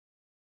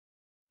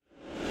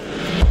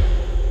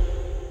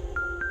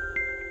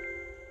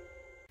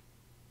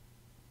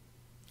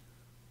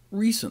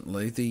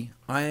Recently, the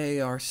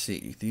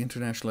IARC, the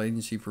International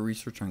Agency for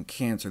Research on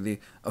Cancer, the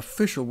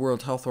official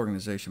World Health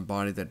Organization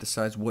body that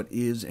decides what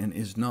is and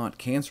is not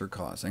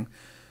cancer-causing,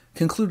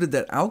 concluded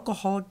that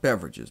alcoholic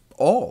beverages,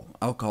 all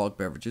alcoholic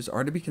beverages,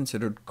 are to be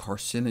considered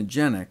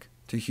carcinogenic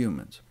to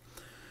humans.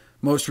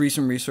 Most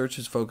recent research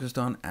has focused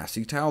on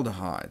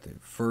acetaldehyde, the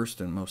first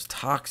and most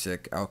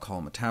toxic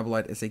alcohol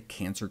metabolite, as a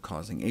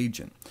cancer-causing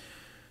agent.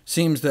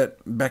 Seems that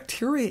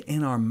bacteria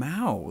in our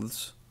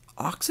mouths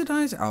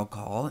oxidize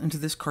alcohol into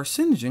this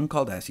carcinogen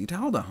called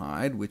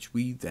acetaldehyde, which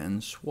we then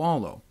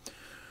swallow.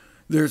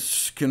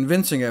 There's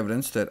convincing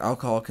evidence that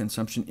alcohol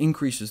consumption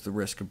increases the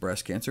risk of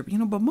breast cancer,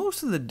 but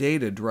most of the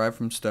data derived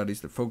from studies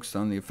that focused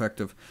on the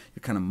effect of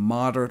kind of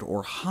moderate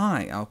or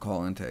high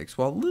alcohol intakes,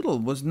 while little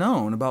was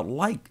known about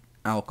light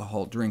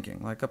alcohol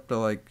drinking, like up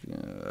to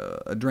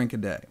a drink a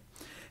day.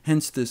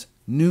 Hence this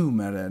new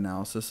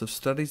meta-analysis of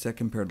studies that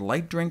compared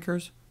light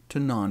drinkers to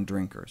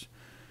non-drinkers,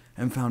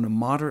 and found a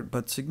moderate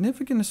but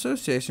significant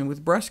association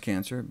with breast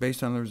cancer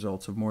based on the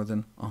results of more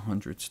than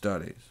 100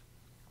 studies.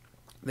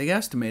 They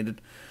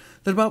estimated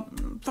that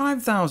about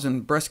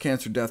 5,000 breast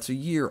cancer deaths a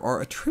year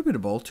are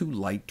attributable to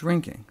light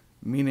drinking,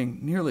 meaning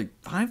nearly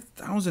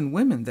 5,000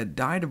 women that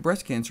died of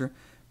breast cancer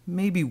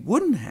maybe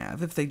wouldn't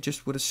have if they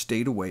just would have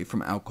stayed away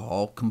from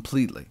alcohol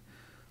completely,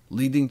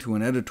 leading to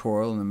an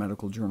editorial in the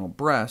medical journal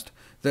Breast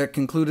that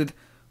concluded,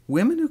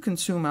 women who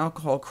consume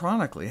alcohol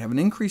chronically have an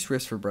increased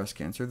risk for breast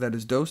cancer that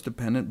is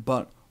dose-dependent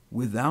but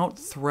without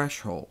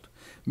threshold,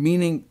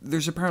 meaning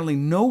there's apparently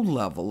no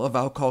level of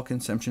alcohol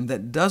consumption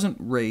that doesn't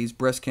raise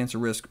breast cancer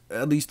risk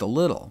at least a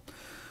little.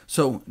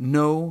 So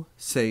no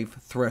safe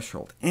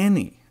threshold.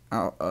 Any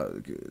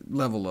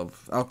level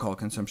of alcohol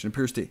consumption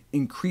appears to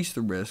increase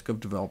the risk of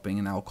developing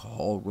an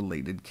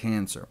alcohol-related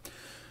cancer.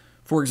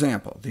 For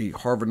example, the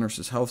Harvard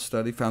Nurses' Health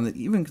study found that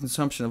even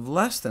consumption of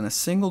less than a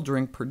single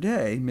drink per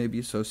day may be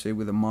associated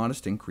with a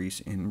modest increase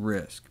in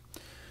risk.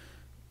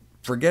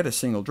 Forget a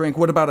single drink.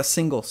 What about a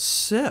single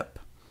sip?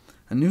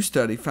 A new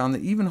study found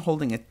that even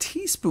holding a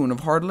teaspoon of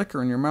hard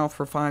liquor in your mouth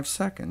for 5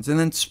 seconds and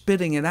then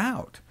spitting it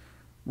out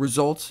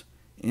results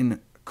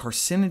in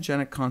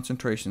carcinogenic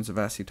concentrations of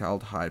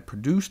acetaldehyde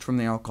produced from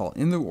the alcohol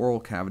in the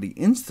oral cavity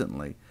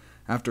instantly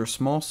after a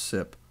small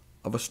sip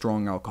of a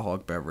strong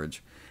alcoholic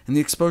beverage, and the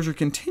exposure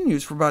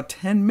continues for about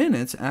 10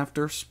 minutes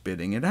after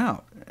spitting it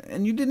out,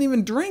 and you didn't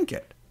even drink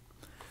it.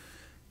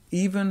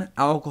 Even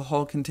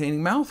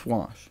alcohol-containing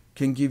mouthwash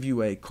can give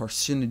you a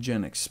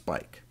carcinogenic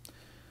spike.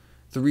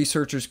 The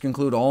researchers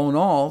conclude, all in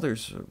all,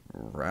 there's a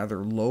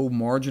rather low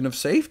margin of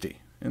safety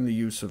in the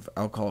use of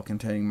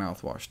alcohol-containing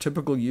mouthwash.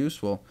 Typical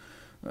use will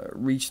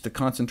reach the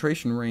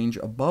concentration range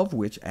above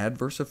which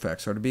adverse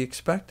effects are to be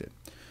expected.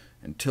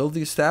 Until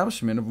the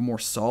establishment of a more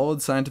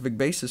solid scientific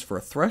basis for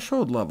a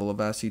threshold level of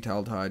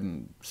acetaldehyde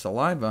in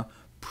saliva,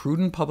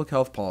 prudent public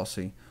health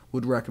policy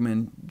would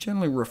recommend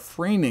generally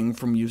refraining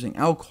from using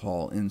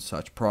alcohol in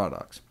such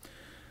products.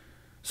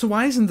 So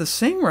why isn't the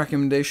same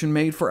recommendation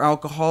made for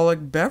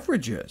alcoholic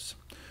beverages?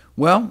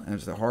 Well,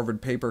 as the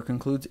Harvard paper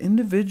concludes,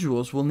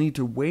 individuals will need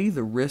to weigh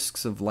the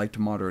risks of light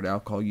to moderate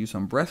alcohol use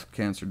on breast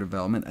cancer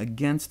development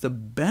against the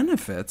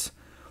benefits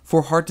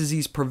for heart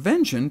disease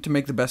prevention to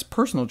make the best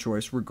personal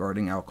choice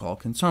regarding alcohol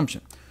consumption.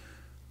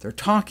 They're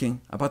talking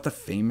about the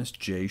famous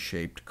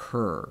J-shaped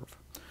curve.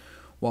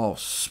 While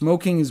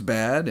smoking is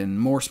bad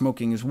and more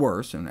smoking is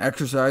worse, and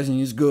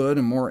exercising is good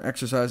and more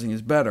exercising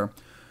is better,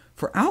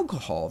 for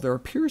alcohol there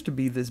appears to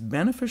be this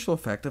beneficial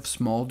effect of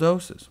small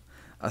doses.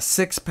 A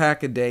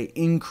 6-pack a day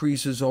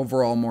increases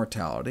overall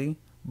mortality,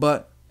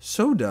 but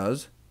so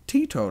does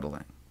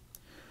teetotaling.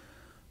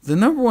 The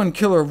number one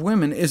killer of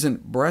women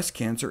isn't breast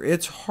cancer,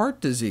 it's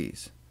heart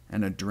disease,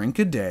 and a drink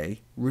a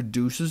day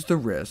reduces the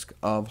risk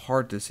of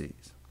heart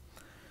disease.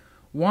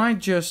 Why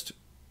just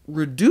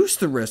reduce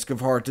the risk of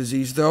heart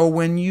disease, though,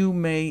 when you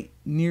may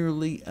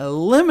nearly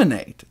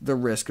eliminate the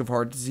risk of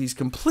heart disease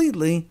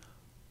completely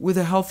with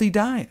a healthy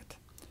diet?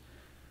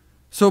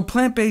 So a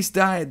plant-based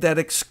diet that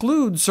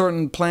excludes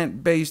certain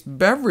plant-based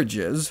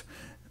beverages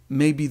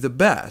may be the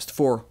best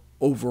for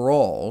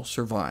overall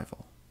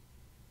survival.